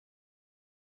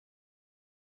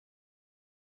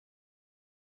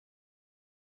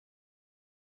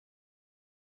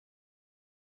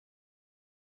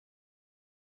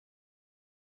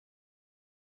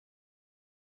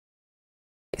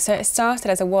So it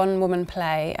started as a one-woman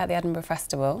play at the Edinburgh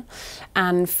Festival,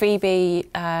 and Phoebe,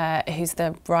 who's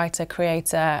the writer,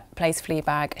 creator, plays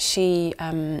Fleabag,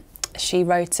 she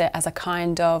wrote it as a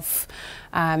kind of,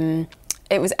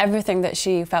 it was everything that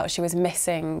she felt she was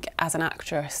missing as an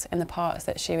actress in the parts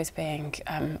that she was being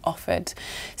offered.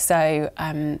 So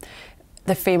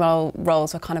the female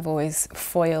roles were kind of always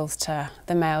foils to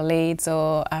the male leads,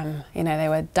 or you know, they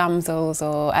were damsels,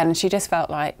 and she just felt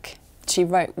like she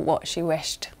wrote what she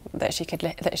wished that she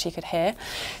could hear.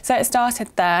 So it started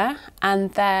there,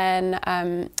 and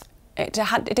then it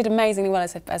did amazingly well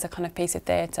as a kind of piece of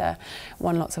theatre,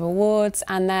 won lots of awards,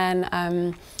 and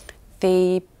then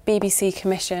the BBC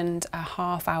commissioned a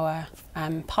half-hour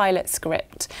pilot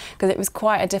script, because it was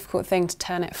quite a difficult thing to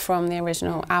turn it from the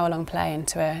original hour-long play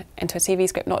into a TV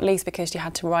script, not least because she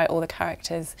had to write all the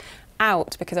characters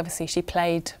out, because obviously she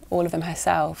played all of them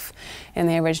herself in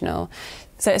the original.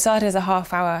 So it started as a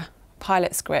half-hour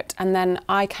pilot script, and then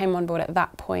I came on board at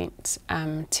that point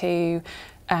to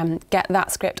get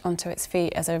that script onto its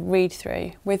feet as a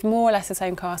read-through, with more or less the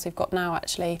same cast we've got now,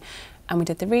 actually. And we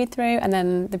did the read-through, and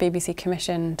then the BBC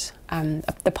commissioned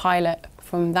the pilot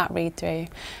from that read-through.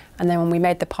 And then when we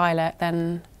made the pilot,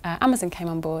 then Amazon came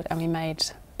on board, and we made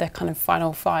the kind of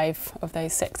final 5 of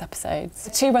those 6 episodes.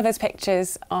 The Two Brothers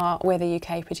Pictures we're the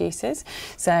UK producers.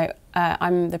 So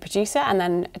I'm the producer, and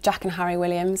then Jack and Harry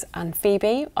Williams and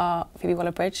Phoebe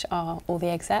Waller-Bridge are all the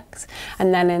execs.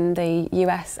 And then in the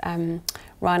US,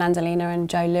 Ryan Angelina and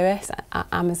Joe Lewis at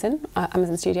Amazon.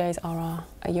 Amazon Studios are our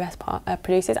US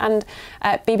producers. And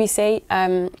at BBC,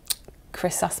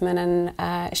 Chris Sussman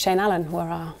and Shane Allen were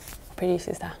our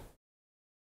producers there.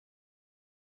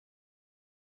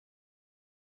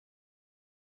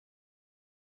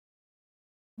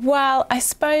 Well, I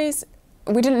suppose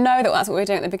we didn't know that that's what we were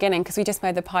doing at the beginning, because we just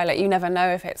made the pilot. You never know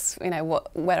if it's, you know,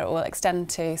 where it will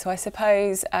extend to. So I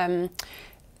suppose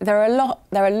there are a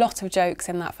lot of jokes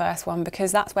in that first one,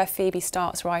 because that's where Phoebe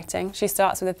starts writing. She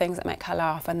starts with the things that make her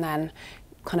laugh, and then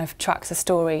kind of tracks a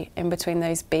story in between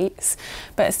those beats.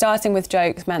 But starting with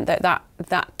jokes meant that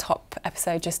top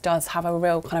episode just does have a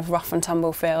real kind of rough and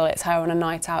tumble feel. It's her on a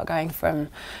night out, going from,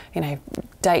 you know,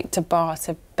 date to bar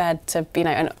to bed to, you know,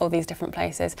 and all these different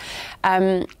places.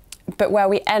 But where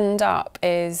we end up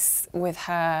is with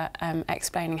her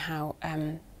explaining how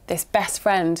this best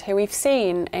friend, who we've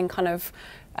seen in kind of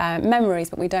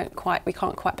memories, but we can't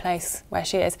quite place where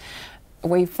she is,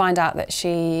 we find out that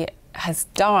she has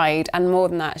died, and more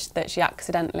than that, that she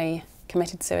accidentally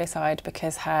committed suicide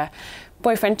because her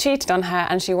boyfriend cheated on her,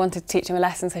 and she wanted to teach him a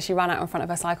lesson, so she ran out in front of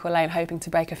a cycle lane hoping to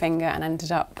break a finger, and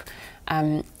ended up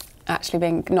actually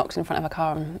being knocked in front of a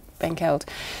car and being killed.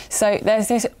 So there's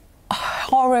this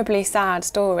horribly sad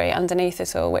story underneath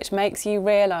it all, which makes you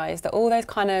realise that all those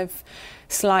kind of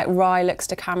slight wry looks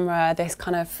to camera, this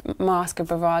kind of mask of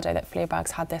bravado that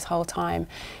Fleabag's had this whole time,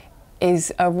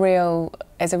 is a real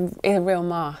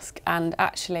mask. And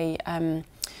actually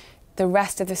the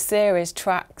rest of the series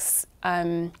tracks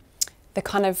the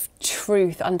kind of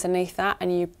truth underneath that,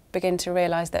 and you begin to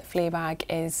realise that Fleabag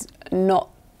is not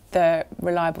the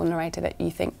reliable narrator that you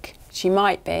think she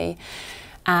might be,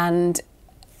 and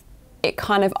it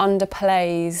kind of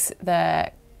underplays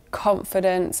the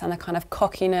confidence and the kind of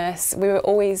cockiness. We were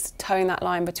always towing that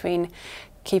line between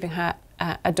keeping her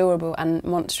adorable and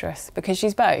monstrous, because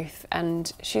she's both,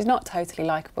 and she's not totally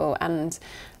likeable, and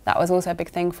that was also a big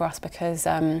thing for us, because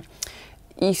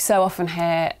you so often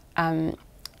hear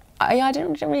I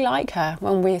didn't really like her,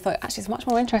 when we thought actually it's much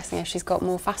more interesting if she's got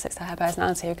more facets to her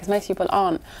personality, because most people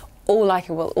aren't all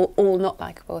likeable or all not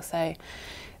likeable. So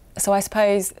I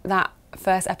suppose that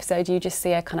first episode you just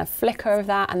see a kind of flicker of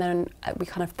that, and then we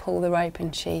kind of pull the rope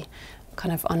and she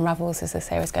kind of unravels as the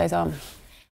series goes on.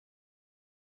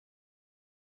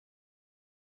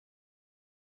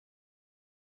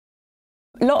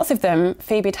 Lots of them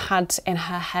Phoebe'd had in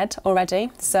her head already.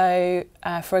 So,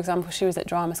 for example, she was at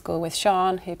drama school with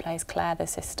Sian, who plays Claire, the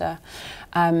sister,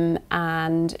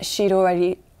 and she'd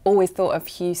already always thought of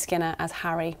Hugh Skinner as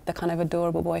Harry, the kind of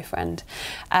adorable boyfriend.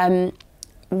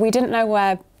 We didn't know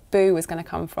where Boo was going to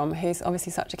come from, who's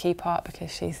obviously such a key part,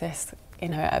 because she's this, you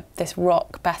know, this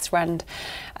rock best friend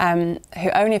who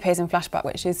only appears in flashback,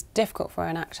 which is difficult for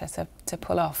an actor to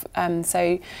pull off.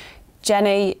 So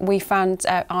Jenny, we found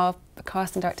our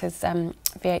casting directors,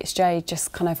 VHJ,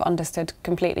 just kind of understood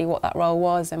completely what that role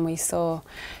was, and we saw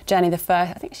Jenny the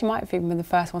first, I think she might have even been the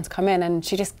first one to come in, and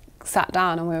she just sat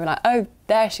down and we were like, oh,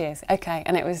 there she is, okay.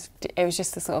 And it was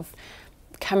just the sort of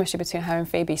chemistry between her and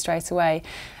Phoebe straight away.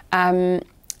 And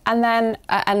then,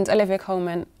 and Olivia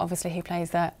Colman, obviously, who plays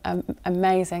the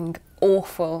amazing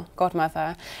awful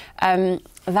godmother.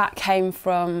 That came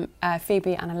from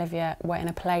Phoebe and Olivia were in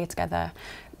a play together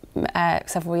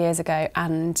several years ago,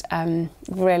 and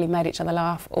really made each other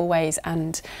laugh always.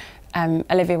 And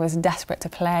Olivia was desperate to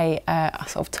play a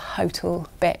sort of total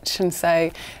bitch, and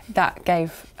so that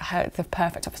gave her the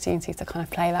perfect opportunity to kind of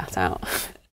play that out.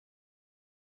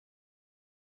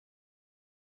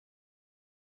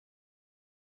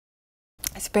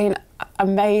 It's been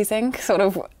amazing, sort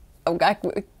of.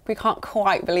 We can't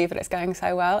quite believe that it's going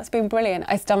so well. It's been brilliant.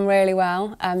 It's done really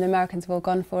well. The Americans have all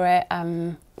gone for it.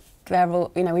 They're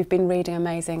all, you know, we've been reading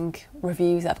amazing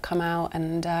reviews that have come out,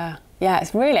 and yeah,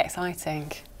 it's really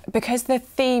exciting. Because the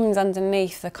themes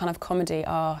underneath the kind of comedy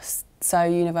are so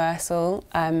universal,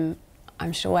 I'm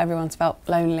sure everyone's felt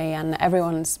lonely and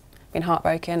everyone's been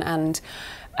heartbroken, and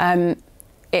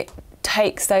it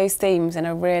takes those themes in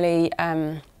a really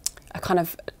a kind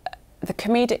of the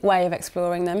comedic way of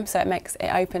exploring them, so it makes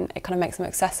it open, it kind of makes them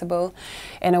accessible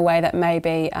in a way that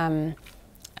maybe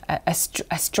a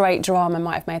straight drama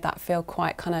might have made that feel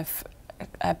quite kind of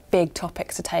a big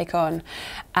topic to take on.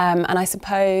 And I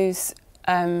suppose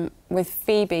with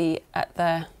Phoebe at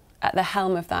the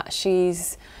helm of that,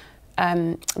 she's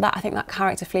I think that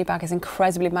character Fleabag is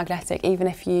incredibly magnetic. Even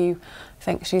if you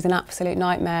think she's an absolute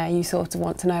nightmare, you sort of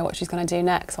want to know what she's going to do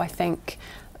next. So I think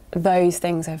those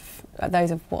things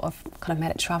those are what have kind of made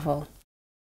it travel.